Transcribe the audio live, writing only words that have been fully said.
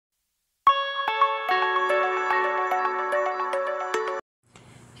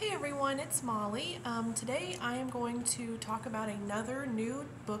everyone, it's Molly. Today I am going to talk about another new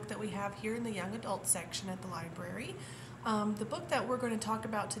book that we have here in the young adult section at the library. The book that we're going to talk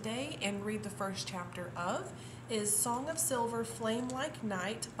about today and read the first chapter of is Song of Silver, Flame Like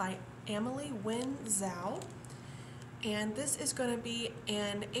Night by Emily Wen Zhao. And this is going to be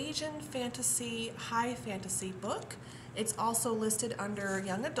an Asian fantasy, high fantasy book. It's also listed under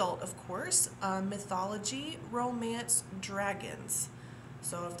young adult, of course, mythology, romance, dragons.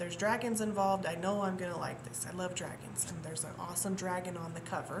 So if there's dragons involved, I know I'm going to like this. I love dragons, and there's an awesome dragon on the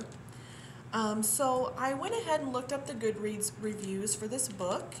cover. So I went ahead and looked up the Goodreads reviews for this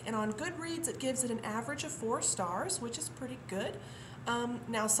book, and on Goodreads it gives it an average of 4 stars, which is pretty good.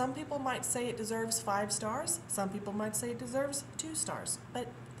 Now some people might say it deserves 5 stars, some people might say it deserves 2 stars, but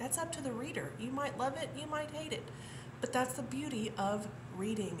that's up to the reader. You might love it, you might hate it, but that's the beauty of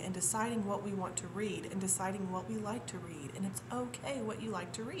reading and deciding what we want to read and deciding what we like to read, and it's okay what you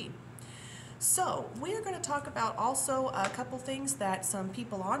like to read. So we're going to talk about also a couple things that some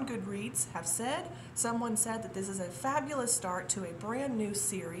people on Goodreads have said. Someone said that this is a fabulous start to a brand new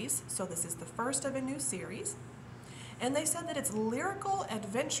series, so this is the first of a new series. And they said that it's lyrical,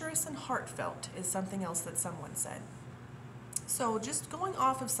 adventurous, and heartfelt is something else that someone said. So just going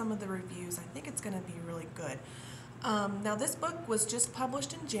off of some of the reviews, I think it's going to be really good. Now this book was just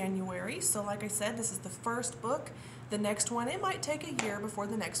published in January, so like I said, this is the first book. The next one, it might take a year before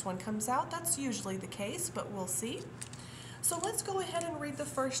the next one comes out. That's usually the case, but we'll see. So let's go ahead and read the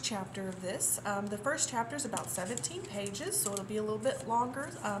first chapter of this. The first chapter is about 17 pages, so it'll be a little bit longer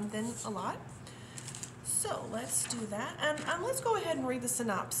than a lot. So let's do that, and let's go ahead and read the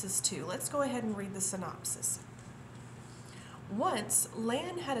synopsis too. Let's go ahead and read the synopsis. Once,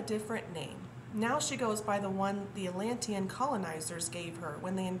 Lan had a different name. Now she goes by the one the Atlantean colonizers gave her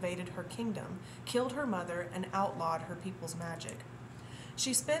when they invaded her kingdom, killed her mother, and outlawed her people's magic.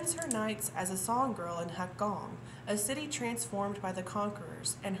 She spends her nights as a song girl in Hakgong, a city transformed by the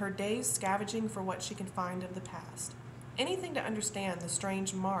conquerors, and her days scavenging for what she can find of the past. Anything to understand the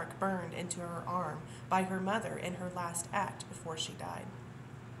strange mark burned into her arm by her mother in her last act before she died.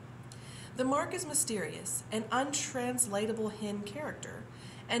 The mark is mysterious, an untranslatable hidden character,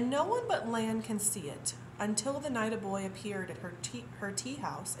 and no one but Lan can see it, until the night a boy appeared at her tea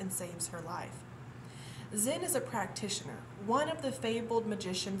house and saves her life. Zin is a practitioner, one of the fabled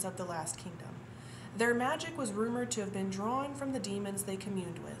magicians of the Last Kingdom. Their magic was rumored to have been drawn from the demons they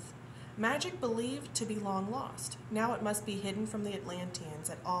communed with. Magic believed to be long lost. Now it must be hidden from the Atlanteans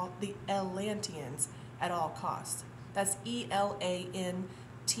at all costs. That's Elantians.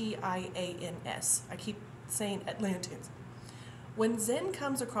 I keep saying Atlanteans. When Zen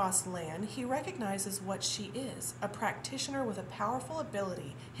comes across Lan, he recognizes what she is, a practitioner with a powerful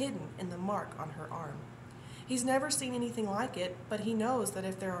ability hidden in the mark on her arm. He's never seen anything like it, but he knows that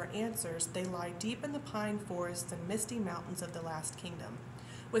if there are answers, they lie deep in the pine forests and misty mountains of the Last Kingdom,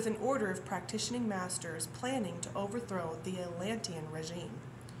 with an order of practicing masters planning to overthrow the Atlantean regime.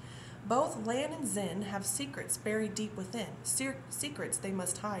 Both Lan and Zen have secrets buried deep within, secrets they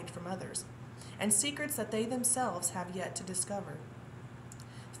must hide from others, and secrets that they themselves have yet to discover.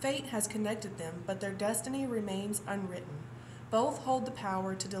 Fate has connected them, but their destiny remains unwritten. Both hold the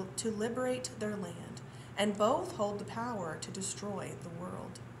power to liberate their land, and both hold the power to destroy the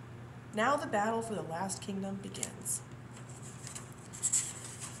world. Now the battle for the Last Kingdom begins.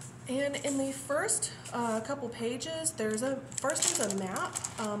 And in the first couple pages, there's a map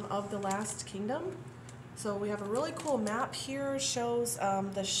of the Last Kingdom. So we have a really cool map here. It shows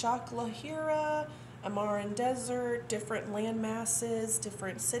the Shaklahira, Amaran Desert, different land masses,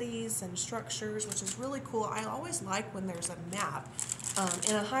 different cities and structures, which is really cool. I always like when there's a map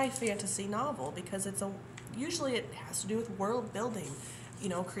in a high fantasy novel because usually it has to do with world building,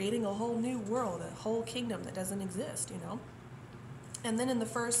 creating a whole new world, a whole kingdom that doesn't exist, And then in the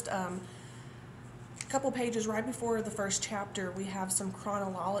first couple pages right before the first chapter, we have some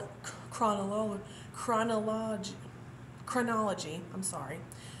chronology.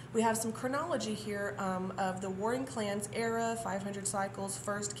 We have some chronology here of the warring clans era, 500 cycles,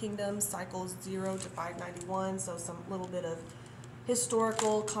 First Kingdom, cycles 0 to 591, so some little bit of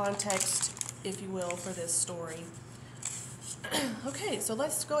historical context, if you will, for this story. Okay, so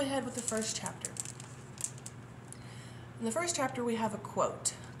let's go ahead with the first chapter. In the first chapter, we have a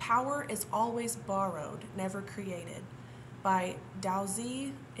quote, "Power is always borrowed, never created," by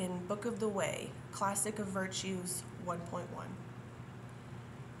Daozi in Book of the Way, Classic of Virtues 1.1.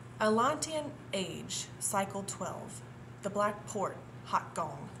 Atlantean Age, Cycle 12, the Black Port,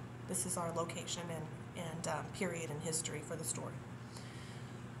 Hakgong. This is our location and period in history for the story.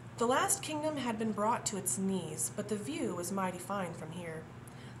 The Last Kingdom had been brought to its knees, but the view was mighty fine from here.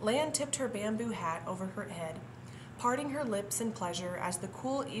 Lan tipped her bamboo hat over her head, parting her lips in pleasure as the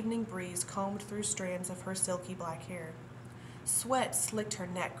cool evening breeze combed through strands of her silky black hair. Sweat slicked her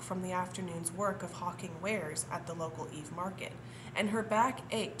neck from the afternoon's work of hawking wares at the local Eve market, and her back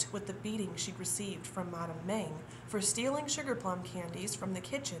ached with the beating she'd received from Madame Meng for stealing sugar plum candies from the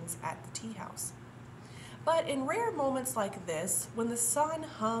kitchens at the tea house. But in rare moments like this, when the sun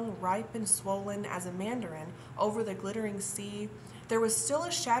hung ripe and swollen as a mandarin over the glittering sea, there was still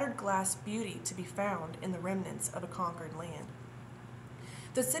a shattered glass beauty to be found in the remnants of a conquered land.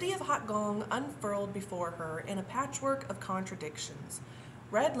 The city of Hatgong unfurled before her in a patchwork of contradictions.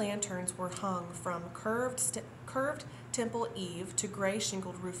 Red lanterns were hung from curved temple eave to gray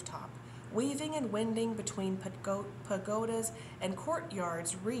shingled rooftop, weaving and winding between pagodas and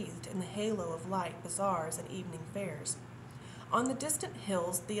courtyards wreathed in the halo of light bazaars and evening fairs. On the distant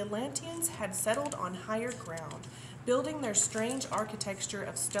hills, the Atlanteans had settled on higher ground, building their strange architecture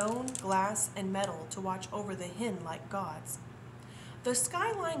of stone, glass, and metal to watch over the Hin like gods. The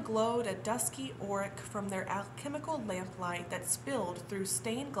skyline glowed a dusky auric from their alchemical lamplight that spilled through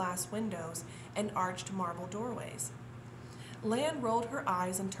stained glass windows and arched marble doorways. Lan rolled her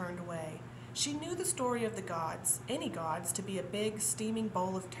eyes and turned away. She knew the story of the gods, any gods, to be a big, steaming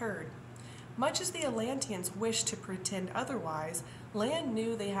bowl of turd. Much as the Atlanteans wished to pretend otherwise, Lan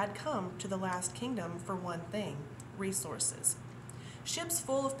knew they had come to the last kingdom for one thing: resources. Ships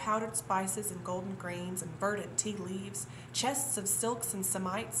full of powdered spices and golden grains and verdant tea leaves, chests of silks and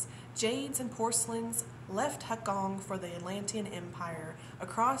semites, jades and porcelains, left Hatgong for the Atlantean Empire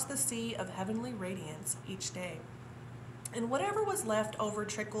across the sea of heavenly radiance each day. And whatever was left over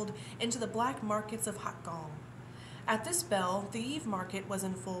trickled into the black markets of Hatgong. At this bell, the Eve market was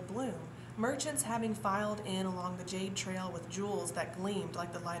in full bloom, merchants having filed in along the jade trail with jewels that gleamed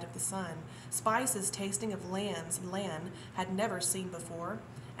like the light of the sun, spices tasting of lands Lan had never seen before,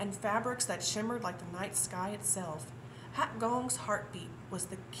 and fabrics that shimmered like the night sky itself. Hatgong's heartbeat was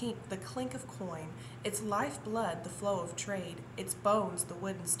the clink of coin, its lifeblood the flow of trade, its bones the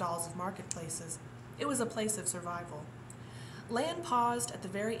wooden stalls of marketplaces. It was a place of survival. Lan paused at the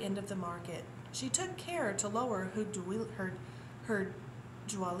very end of the market. She took care to lower her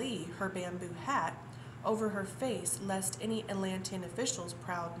Juali, her bamboo hat, over her face lest any Atlantean officials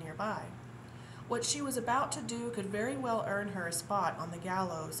prowled nearby. What she was about to do could very well earn her a spot on the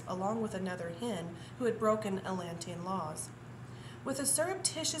gallows along with another hen who had broken Atlantean laws. With a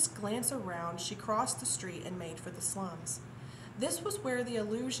surreptitious glance around, she crossed the street and made for the slums. This was where the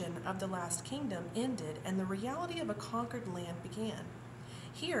illusion of the last kingdom ended and the reality of a conquered land began.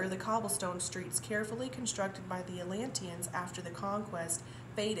 Here, the cobblestone streets carefully constructed by the Atlanteans after the conquest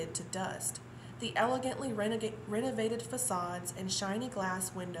faded to dust. The elegantly renovated facades and shiny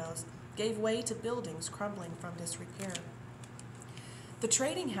glass windows gave way to buildings crumbling from disrepair. The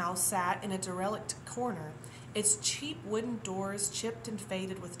trading house sat in a derelict corner, its cheap wooden doors chipped and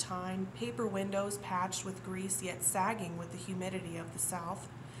faded with time, paper windows patched with grease yet sagging with the humidity of the south.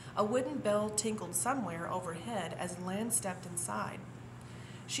 A wooden bell tinkled somewhere overhead as Lan stepped inside.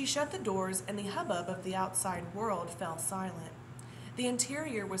 She shut the doors, and the hubbub of the outside world fell silent. The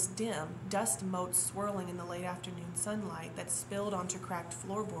interior was dim, dust motes swirling in the late afternoon sunlight that spilled onto cracked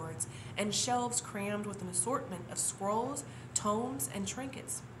floorboards, and shelves crammed with an assortment of scrolls, tomes, and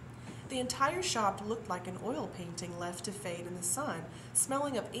trinkets. The entire shop looked like an oil painting left to fade in the sun,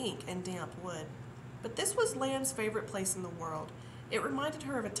 smelling of ink and damp wood. But this was Lan's favorite place in the world. It reminded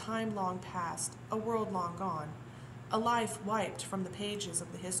her of a time long past, a world long gone, a life wiped from the pages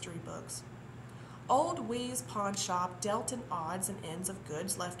of the history books. Old Wee's pawn shop dealt in odds and ends of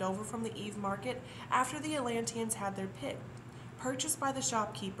goods left over from the Eve market after the Atlanteans had their pick, purchased by the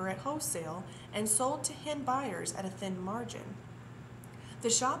shopkeeper at wholesale and sold to hen buyers at a thin margin. The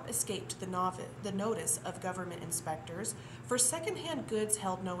shop escaped the notice of government inspectors, for second-hand goods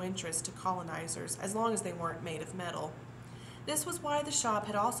held no interest to colonizers as long as they weren't made of metal. This was why the shop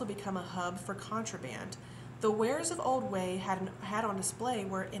had also become a hub for contraband. The wares of Old Way had on display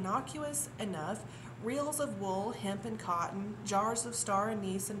were innocuous enough: reels of wool, hemp, and cotton, jars of star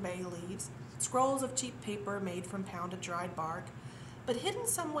anise and bay leaves, scrolls of cheap paper made from pounded dried bark. But hidden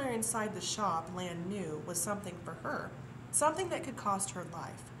somewhere inside the shop, Lan knew, was something for her, something that could cost her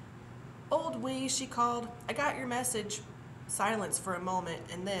life. "Old Wee," she called, "I got your message." Silence for a moment,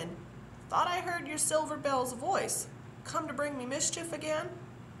 and then, "Thought I heard your silver bell's voice. Come to bring me mischief again?"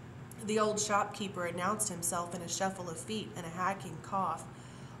 The old shopkeeper announced himself in a shuffle of feet and a hacking cough.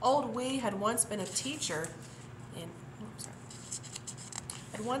 Old Wee had once been a teacher in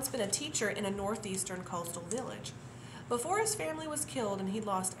a northeastern coastal village. Before his family was killed and he'd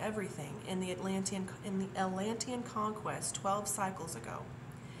lost everything in the Atlantean conquest 12 cycles ago.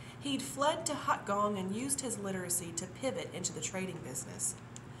 He'd fled to Hutgong and used his literacy to pivot into the trading business.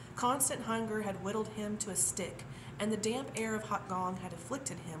 Constant hunger had whittled him to a stick, and the damp air of Hutgong had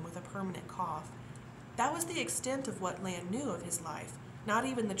afflicted him with a permanent cough. That was the extent of what Lan knew of his life, not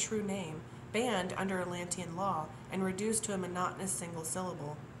even the true name, banned under Atlantean law and reduced to a monotonous single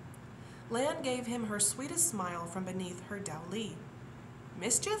syllable. Lan gave him her sweetest smile from beneath her Dao Li.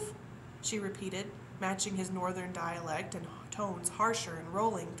 "Mischief?" she repeated, matching his northern dialect and tones harsher and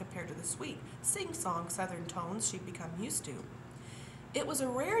rolling compared to the sweet, sing-song southern tones she'd become used to. It was a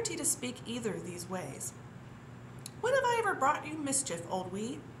rarity to speak either of these ways. "When have I ever brought you mischief, old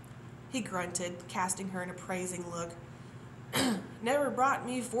wee?" he grunted, casting her an appraising look. "Never brought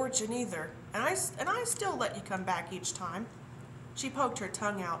me fortune either, and I still let you come back each time." She poked her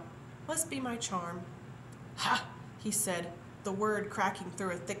tongue out. "Must be my charm." "Ha!" he said, the word cracking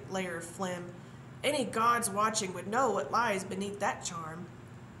through a thick layer of phlegm. "Any gods watching would know what lies beneath that charm."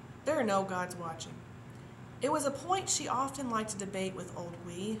 "There are no gods watching." It was a point she often liked to debate with old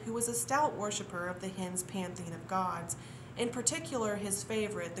Wee, who was a stout worshipper of the hen's pantheon of gods, in particular his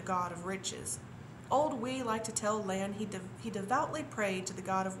favorite, the god of riches. Old Wee liked to tell Lan he devoutly prayed to the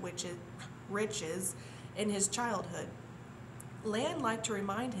god of riches in his childhood. Lan liked to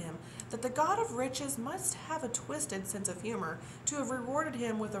remind him that the god of riches must have a twisted sense of humor to have rewarded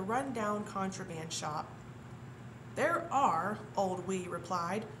him with a run-down contraband shop. "There are," old Wee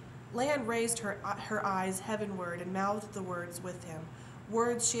replied. Lan raised her eyes heavenward and mouthed the words with him,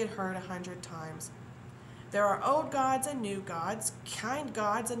 words she had heard 100 times. "There are old gods and new gods, kind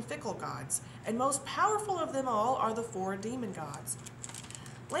gods and fickle gods, and most powerful of them all are the 4 demon gods."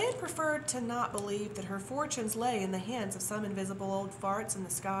 Lan preferred to not believe that her fortunes lay in the hands of some invisible old farts in the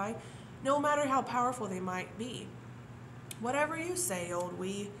sky, no matter how powerful they might be. "Whatever you say, old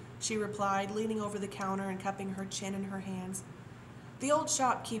Wee," she replied, leaning over the counter and cupping her chin in her hands. The old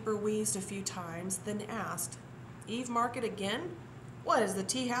shopkeeper wheezed a few times, then asked, "Eve Market again? What, is the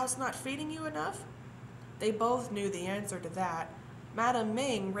tea house not feeding you enough?" They both knew the answer to that. Madame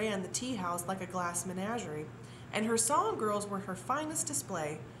Ming ran the tea house like a glass menagerie, and her song girls were her finest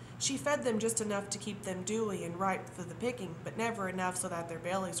display. She fed them just enough to keep them dewy and ripe for the picking, but never enough so that their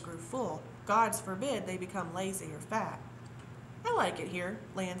bellies grew full. Gods forbid they become lazy or fat. "I like it here,"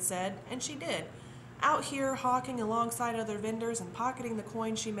 Lan said, and she did. Out here, hawking alongside other vendors and pocketing the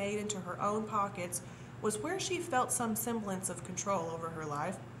coin she made into her own pockets was where she felt some semblance of control over her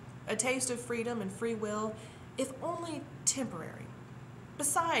life, a taste of freedom and free will, if only temporary.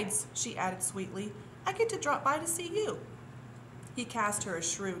 "Besides," she added sweetly, "I get to drop by to see you." He cast her a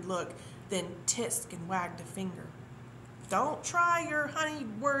shrewd look, then tissed and wagged a finger. "Don't try your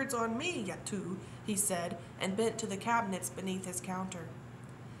honeyed words on me, Yatu," he said, and bent to the cabinets beneath his counter.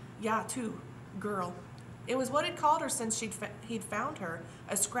 Yatu, girl. It was what he'd called her since he'd found her,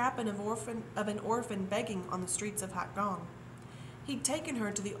 a scrap of an orphan begging on the streets of Hutgong. He'd taken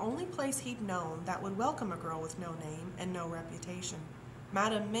her to the only place he'd known that would welcome a girl with no name and no reputation,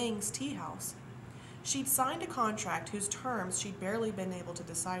 Madame Ming's tea house. She'd signed a contract whose terms she'd barely been able to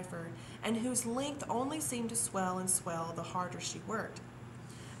decipher, and whose length only seemed to swell and swell the harder she worked.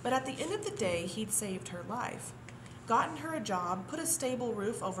 But at the end of the day, he'd saved her life, gotten her a job, put a stable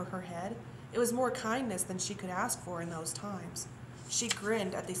roof over her head. It was more kindness than she could ask for in those times. She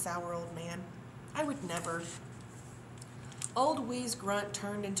grinned at the sour old man. "I would never." Old Wee's grunt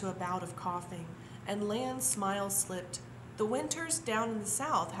turned into a bout of coughing, and Lan's smile slipped. The winters down in the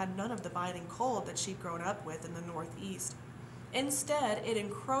south had none of the biting cold that she'd grown up with in the northeast. Instead, it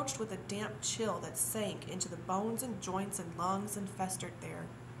encroached with a damp chill that sank into the bones and joints and lungs and festered there.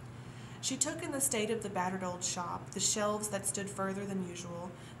 She took in the state of the battered old shop, the shelves that stood further than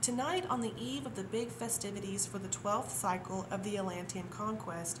usual. Tonight, on the eve of the big festivities for the 12th cycle of the Atlantean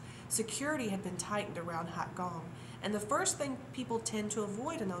conquest, security had been tightened around Hutgong, and the first thing people tend to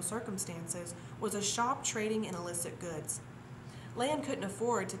avoid in those circumstances was a shop trading in illicit goods. Lan couldn't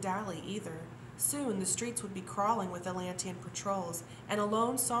afford to dally either. Soon the streets would be crawling with Atlantean patrols, and a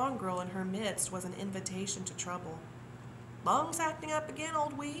lone song girl in her midst was an invitation to trouble. "Lungs acting up again,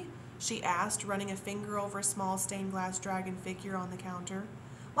 old Wee?" she asked, running a finger over a small stained glass dragon figure on the counter.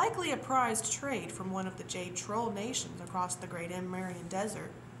 Likely a prized trade from one of the jade troll nations across the great Amarian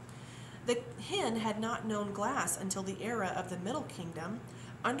desert. The hen had not known glass until the era of the Middle Kingdom,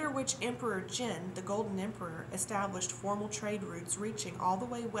 under which Emperor Jin, the Golden Emperor, established formal trade routes reaching all the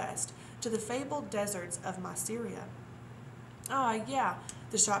way west to the fabled deserts of Myceria. "Ah, yeah,"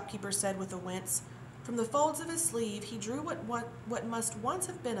 the shopkeeper said with a wince. From the folds of his sleeve he drew what must once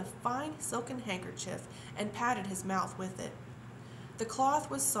have been a fine silken handkerchief and patted his mouth with it. The cloth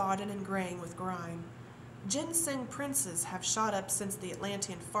was sodden and graying with grime. Ginseng princes have shot up since the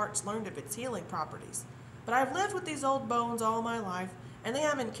Atlantean farts learned of its healing properties. But I've lived with these old bones all my life, and they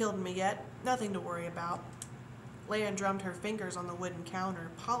haven't killed me yet. Nothing to worry about. Leanne drummed her fingers on the wooden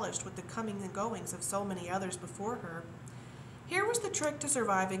counter, polished with the comings and goings of so many others before her. Here was the trick to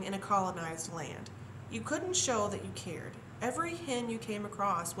surviving in a colonized land. You couldn't show that you cared. Every hen you came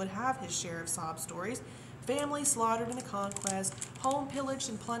across would have his share of sob stories, family slaughtered in the conquest, home pillaged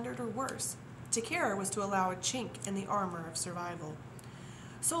and plundered, or worse. To care was to allow a chink in the armor of survival.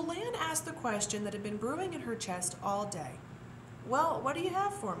 So Lan asked the question that had been brewing in her chest all day. "Well, what do you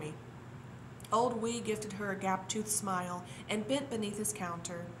have for me?" Old Wee gifted her a gap-toothed smile and bent beneath his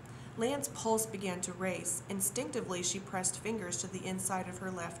counter. Lan's pulse began to race. Instinctively, she pressed fingers to the inside of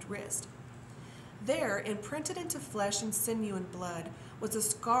her left wrist. There, imprinted into flesh and sinew and blood, was a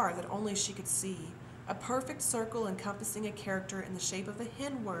scar that only she could see, a perfect circle encompassing a character in the shape of a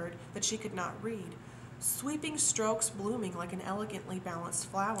hen word that she could not read, sweeping strokes blooming like an elegantly balanced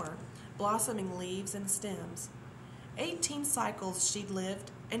flower, blossoming leaves and stems. 18 cycles she'd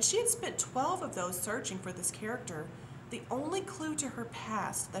lived, and she had spent 12 of those searching for this character, the only clue to her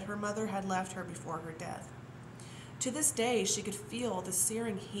past that her mother had left her before her death. To this day, she could feel the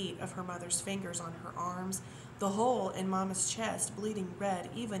searing heat of her mother's fingers on her arms, the hole in Mama's chest bleeding red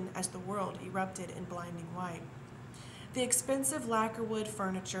even as the world erupted in blinding white. The expensive lacquerwood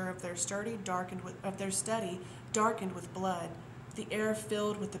furniture of their study darkened with blood, the air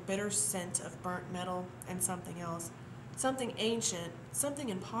filled with the bitter scent of burnt metal and something else, something ancient, something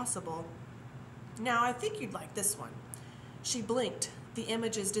impossible. "Now, I think you'd like this one." She blinked, the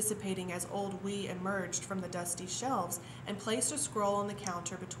images dissipating as old Wee emerged from the dusty shelves and placed a scroll on the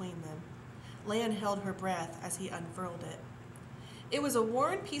counter between them. Lan held her breath as he unfurled it. It was a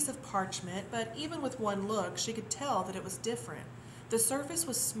worn piece of parchment, but even with one look, she could tell that it was different. The surface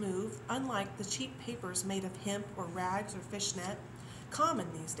was smooth, unlike the cheap papers made of hemp or rags or fishnet,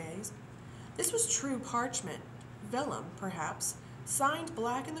 common these days. This was true parchment, vellum, perhaps, signed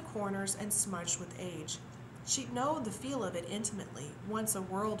black in the corners and smudged with age. She'd known the feel of it intimately, once a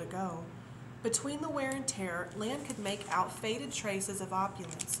world ago. Between the wear and tear, Lan could make out faded traces of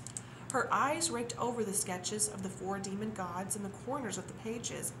opulence. Her eyes raked over the sketches of the 4 demon gods in the corners of the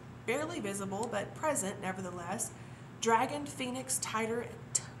pages, barely visible but present nevertheless, dragon, phoenix, tiger,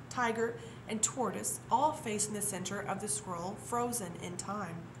 and tortoise, all facing the center of the scroll, frozen in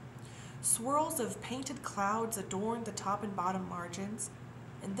time. Swirls of painted clouds adorned the top and bottom margins,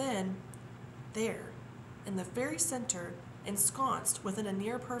 and then, there, in the very center, ensconced within a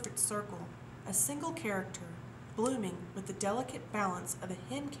near-perfect circle, a single character, blooming with the delicate balance of a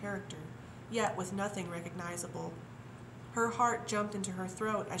hen character, yet with nothing recognizable. Her heart jumped into her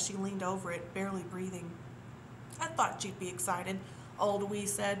throat as she leaned over it, barely breathing. "I thought you'd be excited," old Wee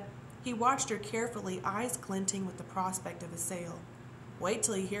said. He watched her carefully, eyes glinting with the prospect of a sale. "Wait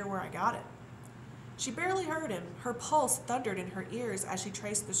till you hear where I got it." She barely heard him. Her pulse thundered in her ears as she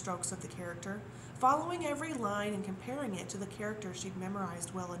traced the strokes of the character, following every line and comparing it to the character she'd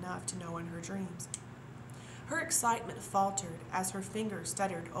memorized well enough to know in her dreams. Her excitement faltered as her fingers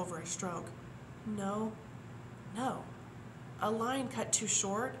stuttered over a stroke. No. A line cut too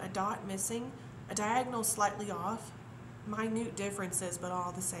short, a dot missing, a diagonal slightly off. Minute differences, but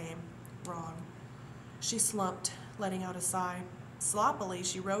all the same. Wrong. She slumped, letting out a sigh. Sloppily,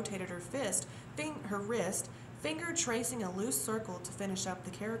 she rotated her wrist, finger tracing a loose circle to finish up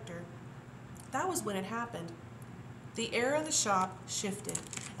the character. That was when it happened. The air in the shop shifted,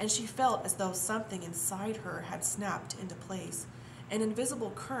 and she felt as though something inside her had snapped into place, an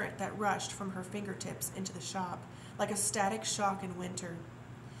invisible current that rushed from her fingertips into the shop, like a static shock in winter.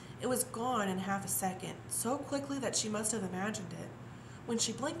 It was gone in half a second, so quickly that she must have imagined it. When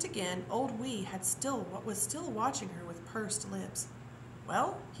she blinked again, old Wee was still watching her with pursed lips.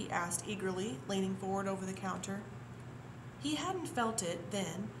 "Well?" he asked eagerly, leaning forward over the counter. He hadn't felt it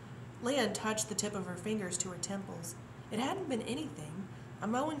then. Lan touched the tip of her fingers to her temples. It hadn't been anything, a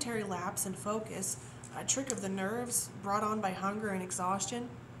momentary lapse in focus, a trick of the nerves brought on by hunger and exhaustion.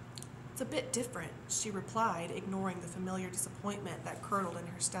 "It's a bit different," she replied, ignoring the familiar disappointment that curdled in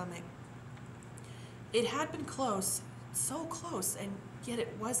her stomach. It had been close, so close, and yet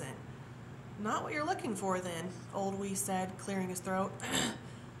it wasn't. "Not what you're looking for, then," old Wee said, clearing his throat.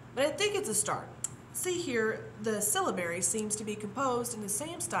 "But I think it's a start. See here, the syllabary seems to be composed in the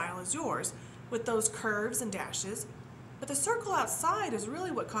same style as yours, with those curves and dashes. But the circle outside is really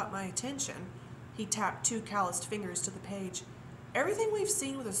what caught my attention." He tapped 2 calloused fingers to the page. "Everything we've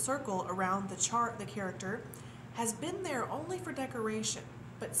seen with a circle around the character has been there only for decoration.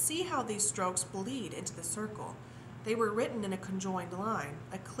 But see how these strokes bleed into the circle. They were written in a conjoined line,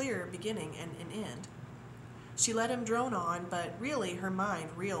 a clear beginning and an end." She let him drone on, but really her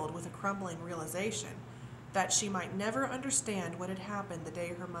mind reeled with a crumbling realization that she might never understand what had happened the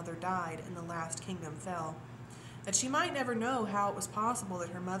day her mother died and the last kingdom fell. That she might never know how it was possible that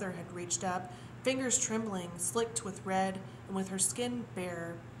her mother had reached up, fingers trembling, slicked with red, and with her skin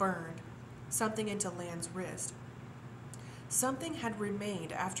bare, burned, something into Lan's wrist. Something had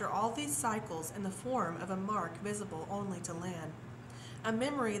remained after all these cycles in the form of a mark visible only to Lan. A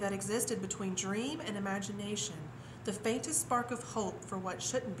memory that existed between dream and imagination, the faintest spark of hope for what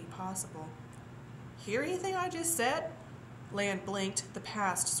shouldn't be possible. Hear anything I just said? Lan blinked, the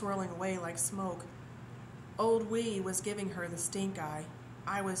past swirling away like smoke. Old Wee was giving her the stink eye.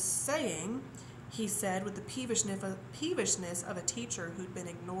 I was saying, he said with the peevishness of a teacher who'd been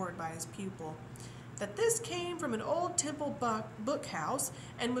ignored by his pupil, that this came from an old temple bookhouse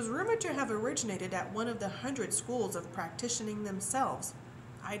and was rumored to have originated at one of the 100 schools of practicing themselves.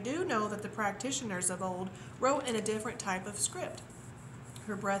 I do know that the practitioners of old wrote in a different type of script.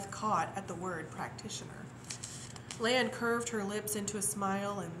 Her breath caught at the word practitioner. Lan curved her lips into a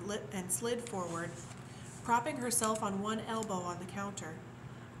smile and slid forward, propping herself on one elbow on the counter.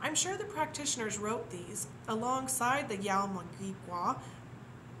 I'm sure the practitioners wrote these, alongside the Yalmoguigwai.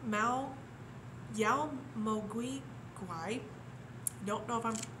 Don't know if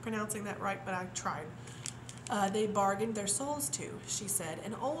I'm pronouncing that right, but I tried. They bargained their souls to, she said,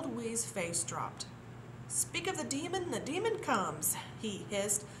 and old Wee's face dropped. Speak of the demon comes, he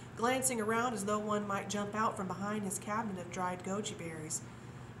hissed, glancing around as though one might jump out from behind his cabinet of dried goji berries.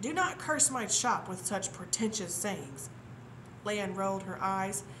 Do not curse my shop with such pretentious sayings. Lan rolled her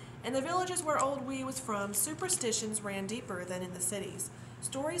eyes. In the villages where old Wee was from, superstitions ran deeper than in the cities.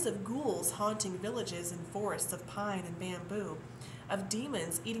 Stories of ghouls haunting villages in forests of pine and bamboo, of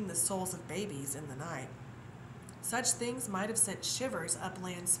demons eating the souls of babies in the night. Such things might have sent shivers up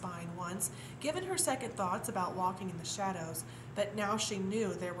Lan's spine once, given her second thoughts about walking in the shadows, but now she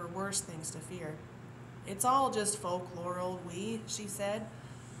knew there were worse things to fear. It's all just folklore, old Wee, she said.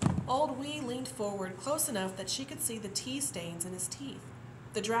 Old Wee leaned forward close enough that she could see the tea stains in his teeth.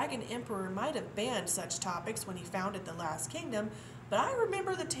 The Dragon Emperor might have banned such topics when he founded the Last Kingdom, but I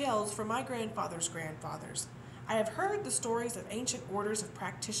remember the tales from my grandfather's grandfathers. I have heard the stories of ancient orders of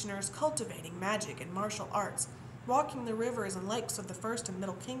practitioners cultivating magic and martial arts, walking the rivers and lakes of the First and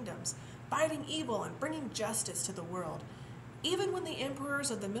Middle Kingdoms, fighting evil and bringing justice to the world. Even when the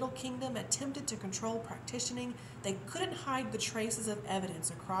emperors of the Middle Kingdom attempted to control practicing, they couldn't hide the traces of evidence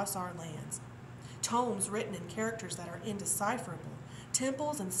across our lands. Tomes written in characters that are indecipherable,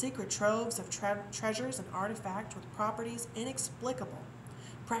 temples and secret troves of treasures and artifacts with properties inexplicable.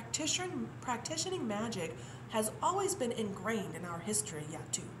 Practicing magic has always been ingrained in our history,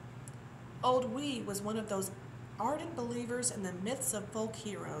 Yatu. Old Wee was one of those ardent believers in the myths of folk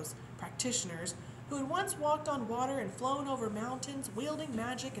heroes, practitioners, who had once walked on water and flown over mountains, wielding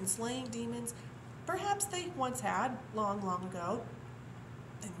magic and slaying demons. Perhaps they once had, long, long ago.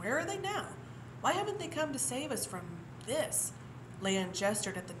 Then where are they now? Why haven't they come to save us from this? Lan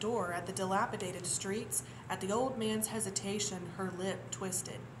gestured at the door, at the dilapidated streets, at the old man's hesitation, her lip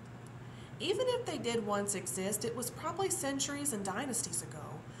twisted. Even if they did once exist, it was probably centuries and dynasties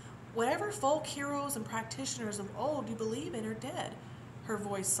ago. Whatever folk heroes and practitioners of old you believe in are dead. Her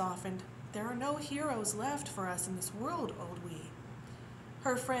voice softened. There are no heroes left for us in this world, old Wee.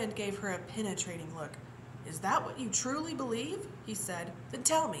 Her friend gave her a penetrating look. Is that what you truly believe? He said. Then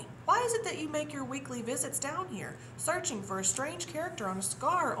tell me, why is it that you make your weekly visits down here, searching for a strange character on a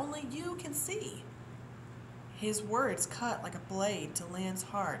scar only you can see? His words cut like a blade to Lan's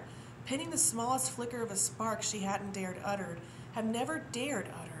heart, pinning the smallest flicker of a spark she hadn't dared utter, had never dared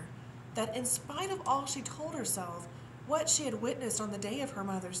utter, that in spite of all she told herself, what she had witnessed on the day of her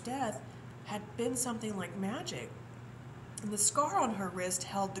mother's death had been something like magic. And the scar on her wrist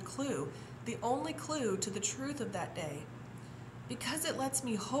held the clue, the only clue to the truth of that day. Because it lets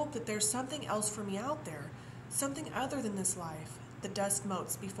me hope that there's something else for me out there, something other than this life. The dust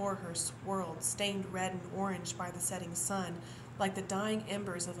motes before her swirled, stained red and orange by the setting sun, like the dying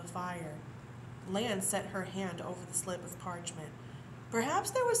embers of a fire. Lan set her hand over the slip of parchment.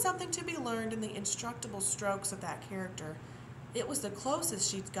 Perhaps there was something to be learned in the instructable strokes of that character. It was the closest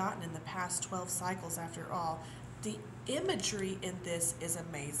she'd gotten in the past 12 cycles after all. The imagery in this is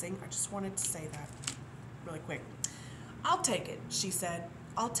amazing. I just wanted to say that really quick. I'll take it, she said.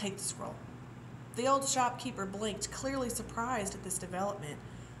 I'll take the scroll. The old shopkeeper blinked, clearly surprised at this development.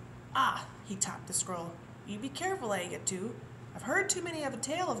 Ah, he tapped the scroll. You be careful, Agatu. I've heard too many of a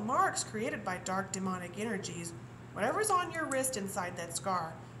tale of marks created by dark demonic energies. Whatever's on your wrist inside that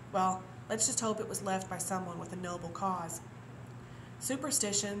scar, well, let's just hope it was left by someone with a noble cause.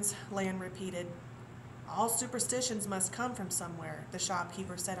 Superstitions, Lan repeated. All superstitions must come from somewhere, the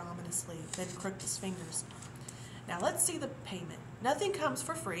shopkeeper said ominously, then crooked his fingers. Now let's see the payment. Nothing comes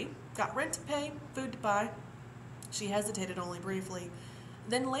for free. Got rent to pay, food to buy. She hesitated only briefly.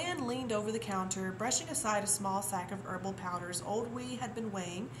 Then Lan leaned over the counter, brushing aside a small sack of herbal powders Old Wee had been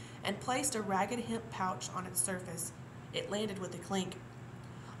weighing, and placed a ragged hemp pouch on its surface. It landed with a clink.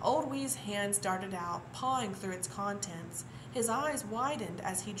 Old Wee's hands darted out, pawing through its contents. His eyes widened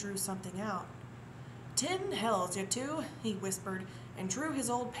as he drew something out. 10 hells, you two, he whispered, and drew his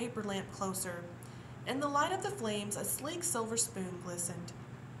old paper lamp closer. In the light of the flames, a sleek silver spoon glistened.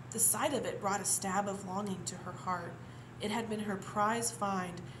 The sight of it brought a stab of longing to her heart. It had been her prize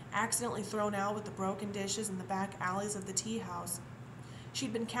find, accidentally thrown out with the broken dishes in the back alleys of the tea house.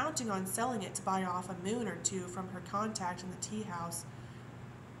 She'd been counting on selling it to buy off a moon or two from her contact in the tea house.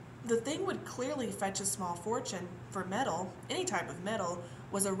 The thing would clearly fetch a small fortune, for metal, any type of metal,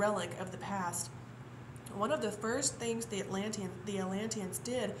 was a relic of the past. One of the first things the Atlanteans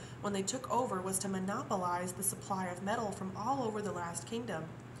did when they took over was to monopolize the supply of metal from all over the last kingdom.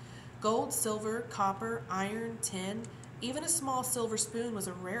 Gold, silver, copper, iron, tin, even a small silver spoon was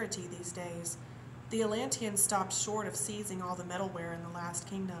a rarity these days. The Atlanteans stopped short of seizing all the metalware in the last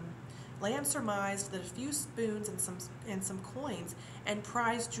kingdom. Lan surmised that a few spoons and some coins and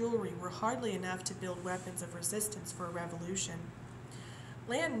prized jewelry were hardly enough to build weapons of resistance for a revolution.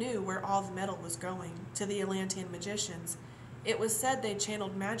 Lan knew where all the metal was going, to the Atlantean magicians. It was said they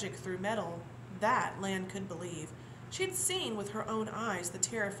channeled magic through metal. That Lan could believe. She'd seen with her own eyes the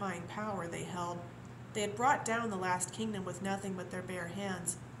terrifying power they held. They had brought down the last kingdom with nothing but their bare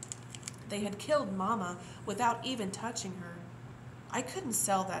hands. They had killed Mama without even touching her. I couldn't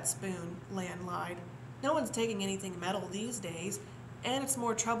sell that spoon, Lan lied. No one's taking anything metal these days, and it's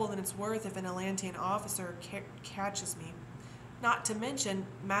more trouble than it's worth if an Atlantean officer catches me. Not to mention,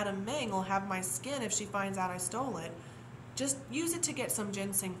 Madame Meng will have my skin if she finds out I stole it. Just use it to get some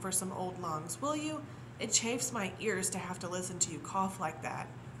ginseng for some old lungs, will you? It chafes my ears to have to listen to you cough like that.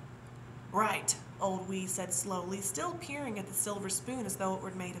 Right, Old Wee said slowly, still peering at the silver spoon as though it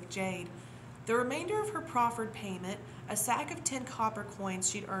were made of jade. The remainder of her proffered payment, a sack of 10 copper coins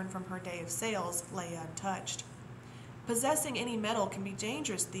she'd earned from her day of sales, lay untouched. Possessing any metal can be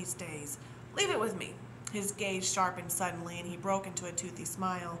dangerous these days. Leave it with me. His gaze sharpened suddenly, and he broke into a toothy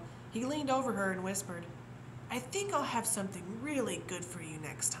smile. He leaned over her and whispered, I think I'll have something really good for you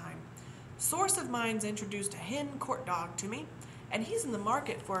next time. Source of mine's introduced a hen court dog to me, and he's in the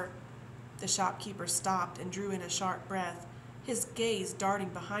market for... The shopkeeper stopped and drew in a sharp breath, his gaze darting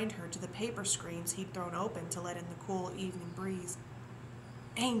behind her to the paper screens he'd thrown open to let in the cool evening breeze.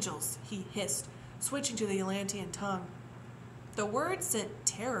 Angels, he hissed, switching to the Atlantean tongue. The word sent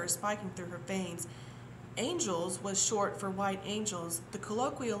terror spiking through her veins. Angels was short for white angels, the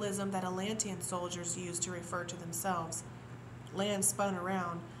colloquialism that Atlantean soldiers used to refer to themselves. Lan spun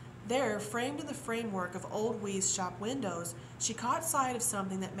around. There, framed in the framework of Old Wee's shop windows, she caught sight of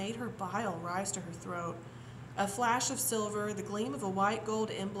something that made her bile rise to her throat. A flash of silver, the gleam of a white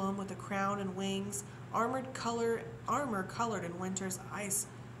gold emblem with a crown and wings, armor colored in winter's ice.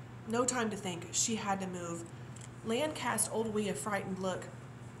 No time to think. She had to move. Lan cast Old Wee a frightened look.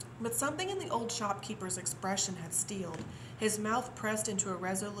 But something in the old shopkeeper's expression had steeled. His mouth pressed into a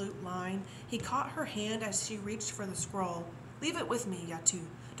resolute line. He caught her hand as she reached for the scroll. Leave it with me, Yatu.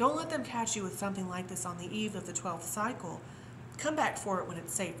 Don't let them catch you with something like this on the eve of the 12th cycle. Come back for it when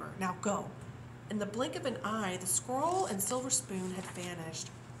it's safer. Now go. In the blink of an eye, the scroll and silver spoon had vanished.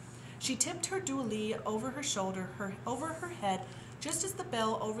 She tipped her doily over her shoulder, over her head, just as the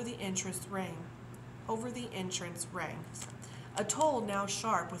bell over the entrance rang. A toll now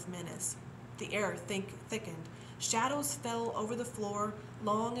sharp with menace. The air thickened. Shadows fell over the floor,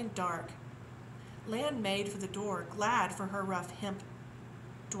 long and dark. Lan made for the door, glad for her rough hemp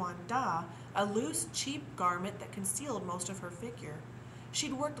duanda, a loose, cheap garment that concealed most of her figure.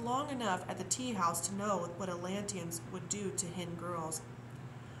 She'd worked long enough at the tea house to know what Atlanteans would do to hen girls.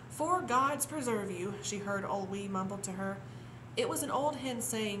 "Four gods preserve you," she heard Old Wee mumble to her. It was an old hen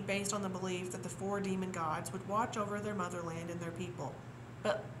saying based on the belief that the 4 demon gods would watch over their motherland and their people.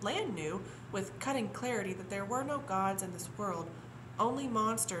 But Lan knew, with cutting clarity, that there were no gods in this world, only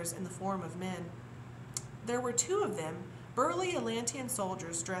monsters in the form of men. There were 2 of them, burly Atlantean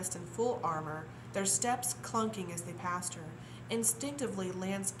soldiers dressed in full armor, their steps clunking as they passed her. Instinctively,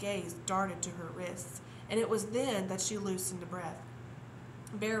 Lan's gaze darted to her wrists, and it was then that she loosened a breath.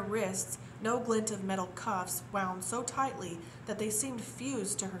 Bare wrists, no glint of metal cuffs, wound so tightly that they seemed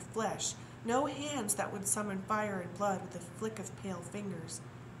fused to her flesh, no hands that would summon fire and blood with a flick of pale fingers.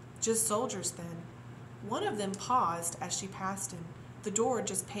 Just soldiers, then. One of them paused as she passed him. The door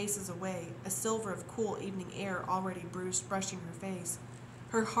just paces away, a silver of cool evening air already brushing her face.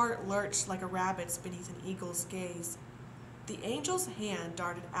 Her heart lurched like a rabbit's beneath an eagle's gaze. The angel's hand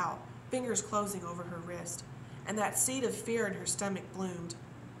darted out, fingers closing over her wrist, and that seed of fear in her stomach bloomed.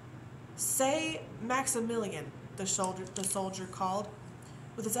 "Say, Maximilian," the soldier called.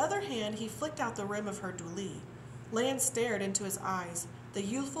 With his other hand, he flicked out the rim of her doulée. Lan stared into his eyes, the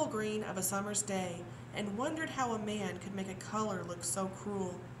youthful green of a summer's day, and wondered how a man could make a color look so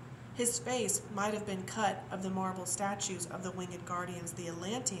cruel. His face might have been cut of the marble statues of the winged guardians the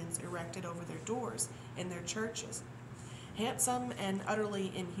Atlanteans erected over their doors in their churches. Handsome and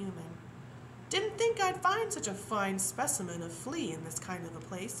utterly inhuman. "Didn't think I'd find such a fine specimen of flea in this kind of a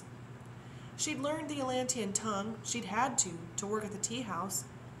place." She'd learned the Atlantean tongue, she'd had to work at the tea house,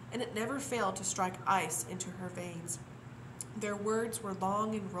 and it never failed to strike ice into her veins. Their words were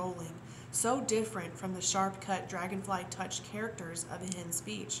long and rolling, so different from the sharp-cut, dragonfly-touched characters of a hen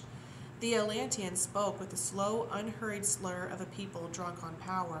speech. The Atlantean spoke with the slow, unhurried slur of a people drunk on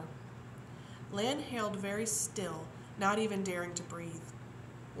power. Lan held very still, not even daring to breathe.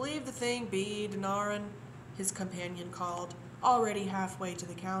 "Leave the thing be, Denarin," his companion called, already halfway to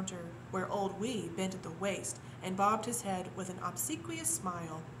the counter, where old Wee bent at the waist and bobbed his head with an obsequious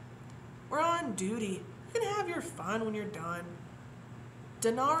smile. "We're on duty. You can have your fun when you're done."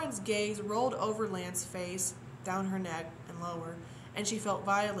 Denarin's gaze rolled over Lan's face, down her neck, and lower, and she felt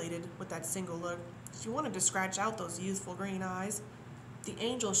violated with that single look. She wanted to scratch out those youthful green eyes. The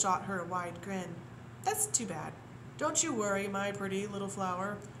angel shot her a wide grin. "That's too bad. Don't you worry, my pretty little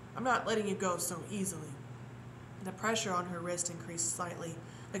flower. I'm not letting you go so easily." The pressure on her wrist increased slightly,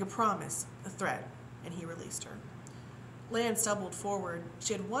 like a promise, a threat, and he released her. Lan stumbled forward.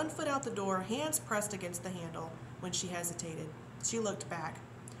 She had one foot out the door, hands pressed against the handle. When she hesitated, she looked back.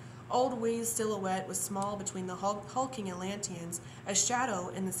 Old Wee's silhouette was small between the hulking Atlanteans, a shadow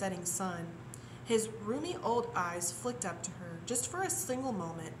in the setting sun. His rheumy old eyes flicked up to her, just for a single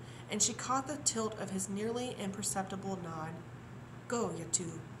moment, and she caught the tilt of his nearly imperceptible nod. "Go, you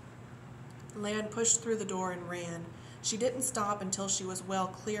two." Lan pushed through the door and ran. She didn't stop until she was well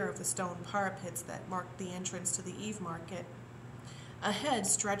clear of the stone parapets that marked the entrance to the Eve Market. Ahead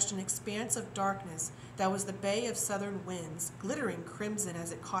stretched an expanse of darkness that was the Bay of Southern Winds, glittering crimson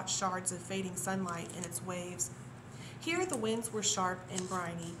as it caught shards of fading sunlight in its waves. Here the winds were sharp and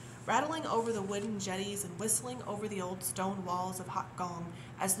briny, rattling over the wooden jetties and whistling over the old stone walls of Hot Gong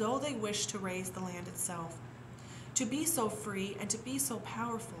as though they wished to raise the land itself. To be so free and to be so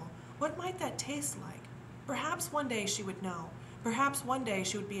powerful, what might that taste like? Perhaps one day she would know. Perhaps one day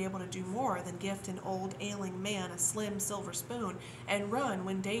she would be able to do more than gift an old ailing man a slim silver spoon and run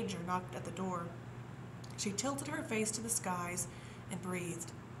when danger knocked at the door. She tilted her face to the skies and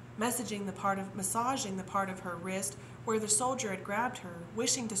breathed, massaging the part of her wrist where the soldier had grabbed her,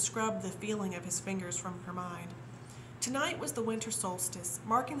 wishing to scrub the feeling of his fingers from her mind. Tonight was the winter solstice,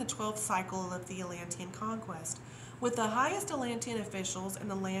 marking the 12th cycle of the Atlantean conquest, with the highest Atlantean officials in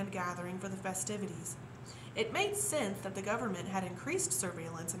the land gathering for the festivities. It made sense that the government had increased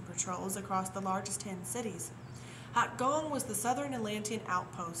surveillance and patrols across the largest 10 cities. Hot Gong was the southern Atlantean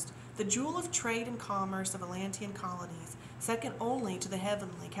outpost, the jewel of trade and commerce of Atlantean colonies, second only to the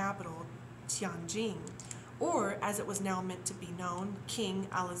heavenly capital, Tianjin, or, as it was now meant to be known, King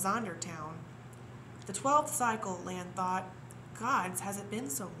Alexander Town. The 12th cycle, Lan thought. Gods, has it been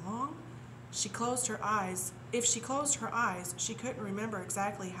so long? She closed her eyes. If she closed her eyes, she couldn't remember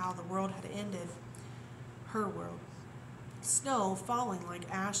exactly how the world had ended. Her world. Snow falling like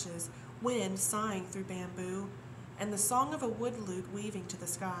ashes, wind sighing through bamboo, and the song of a wood lute weaving to the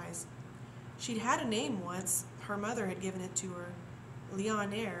skies. She'd had a name once. Her mother had given it to her.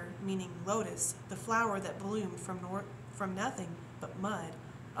 Leonair, meaning lotus, the flower that bloomed from nothing but mud,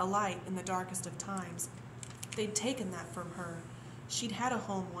 a light in the darkest of times. They'd taken that from her. She'd had a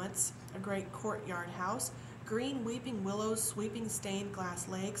home once, a great courtyard house, green weeping willows sweeping stained glass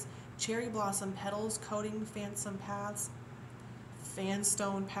lakes, cherry blossom petals coating fanstone paths,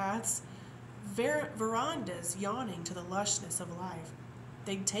 verandas yawning to the lushness of life.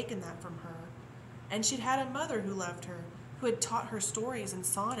 They'd taken that from her. And she'd had a mother who loved her, who had taught her stories and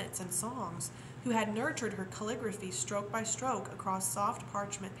sonnets and songs, who had nurtured her calligraphy stroke by stroke across soft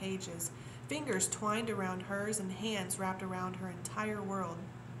parchment pages, fingers twined around hers and hands wrapped around her entire world.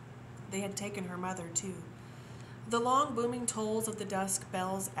 They had taken her mother, too. The long booming tolls of the dusk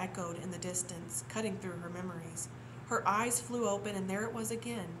bells echoed in the distance, cutting through her memories. Her eyes flew open, and there it was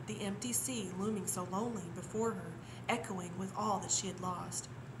again, the empty sea looming so lonely before her, echoing with all that she had lost.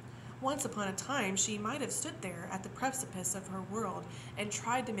 Once upon a time, she might have stood there at the precipice of her world and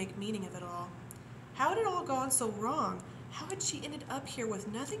tried to make meaning of it all. How had it all gone so wrong? How had she ended up here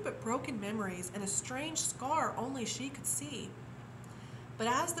with nothing but broken memories and a strange scar only she could see? But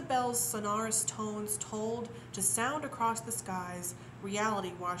as the bell's sonorous tones told to sound across the skies,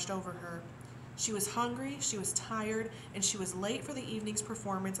 reality washed over her. She was hungry, she was tired, and she was late for the evening's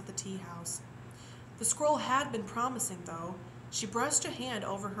performance at the tea house. The scroll had been promising, though. She brushed a hand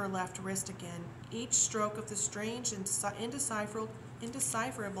over her left wrist again. Each stroke of the strange and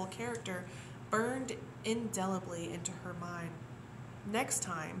indecipherable character burned indelibly into her mind. Next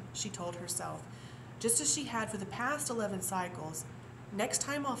time, she told herself, just as she had for the past 11 cycles, next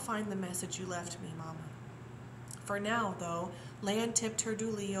time I'll find the message you left me, Mama. For now, though, Lan tipped her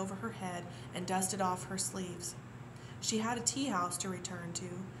dooley over her head and dusted off her sleeves. She had a tea house to return to.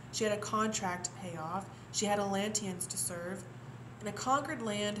 She had a contract to pay off. She had Atlanteans to serve. In a conquered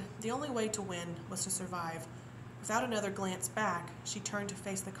land, the only way to win was to survive. Without another glance back, she turned to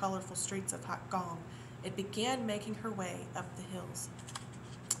face the colorful streets of Hak Gong. It began making her way up the hills.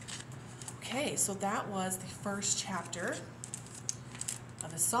 Okay, so that was the first chapter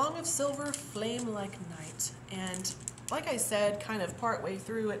of A Song of Silver, Flame Like Night. And like I said, kind of partway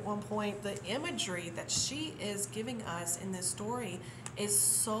through at one point, the imagery that she is giving us in this story is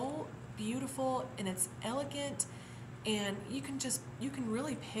so beautiful and it's elegant, and you can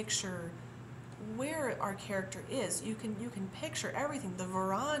really picture where our character is. You can picture everything, the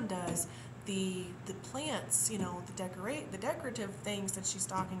verandas, the plants, the decorative things that she's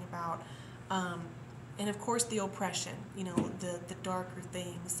talking about, and of course the oppression, the darker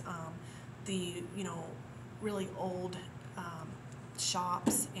things, the really old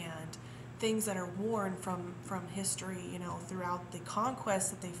shops and things that are worn from history, throughout the conquests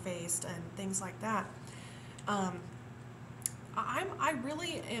that they faced and things like that. I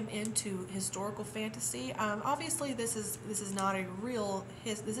really am into historical fantasy. Obviously, this is not a real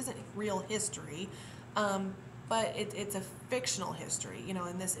this isn't real history, but it's a fictional history.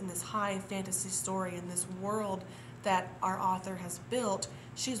 In this high fantasy story, in this world that our author has built,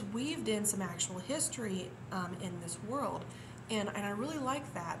 she's weaved in some actual history in this world, and I really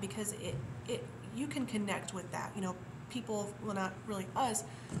like that because it you can connect with that. People, well, not really us,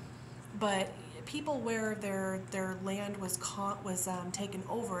 but people where their land was taken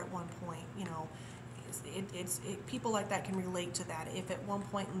over at one point. People like that can relate to that. If at one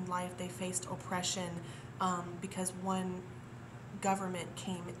point in life they faced oppression because one government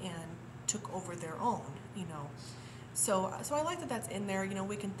came and took over their own. So I like that that's in there.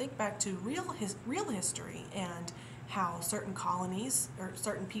 We can think back to real history and how certain colonies or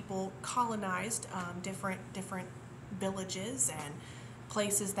certain people colonized different villages and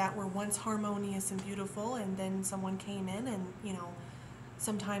places that were once harmonious and beautiful, and then someone came in and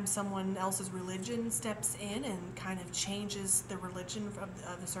sometimes someone else's religion steps in and kind of changes the religion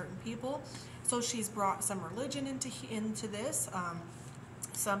of a certain people. So she's brought some religion into this.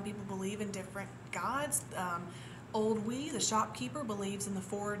 Some people believe in different gods. Old Wee, the shopkeeper, believes in the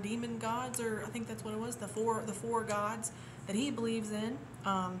 4 demon gods, or I think that's what it was, the four gods that he believes in.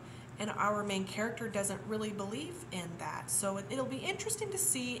 And our main character doesn't really believe in that. So it'll be interesting to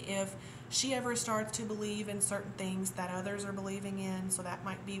see if she ever starts to believe in certain things that others are believing in. So that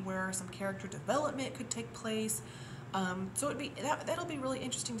might be where some character development could take place. So that'll be really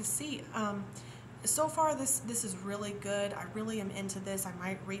interesting to see. So far, this is really good. I really am into this. I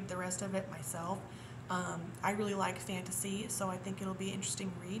might read the rest of it myself. I really like fantasy, so I think it'll be an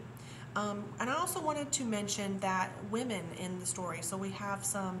interesting read. And I also wanted to mention that women in the story. So we have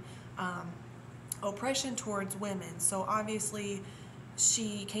some oppression towards women. So obviously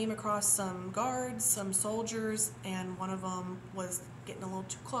she came across some guards, some soldiers, and one of them was getting a little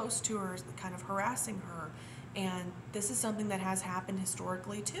too close to her, kind of harassing her. And this is something that has happened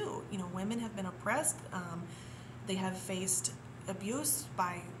historically too. Women have been oppressed. They have faced abuse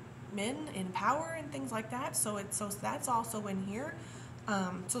by men in power and things like that. So that's also in here.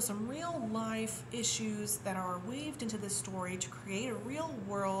 So some real life issues that are weaved into this story to create a real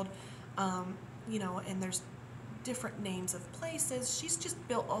world, and there's different names of places. She's just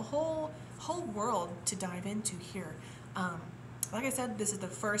built a whole world to dive into here. Like I said, this is the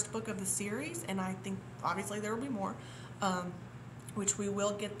first book of the series, and I think obviously there will be more, which we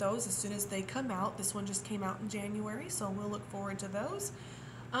will get those as soon as they come out. This one just came out in January, so we'll look forward to those.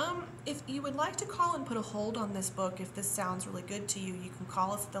 If you would like to call and put a hold on this book, if this sounds really good to you, you can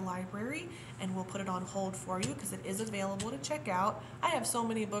call us at the library and we'll put it on hold for you because it is available to check out. I have so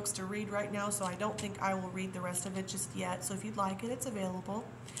many books to read right now, so I don't think I will read the rest of it just yet. So if you'd like it, it's available.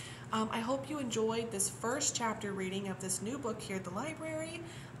 I hope you enjoyed this first chapter reading of this new book here at the library.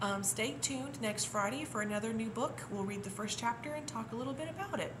 Stay tuned next Friday for another new book. We'll read the first chapter and talk a little bit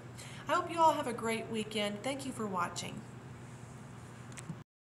about it. I hope you all have a great weekend. Thank you for watching.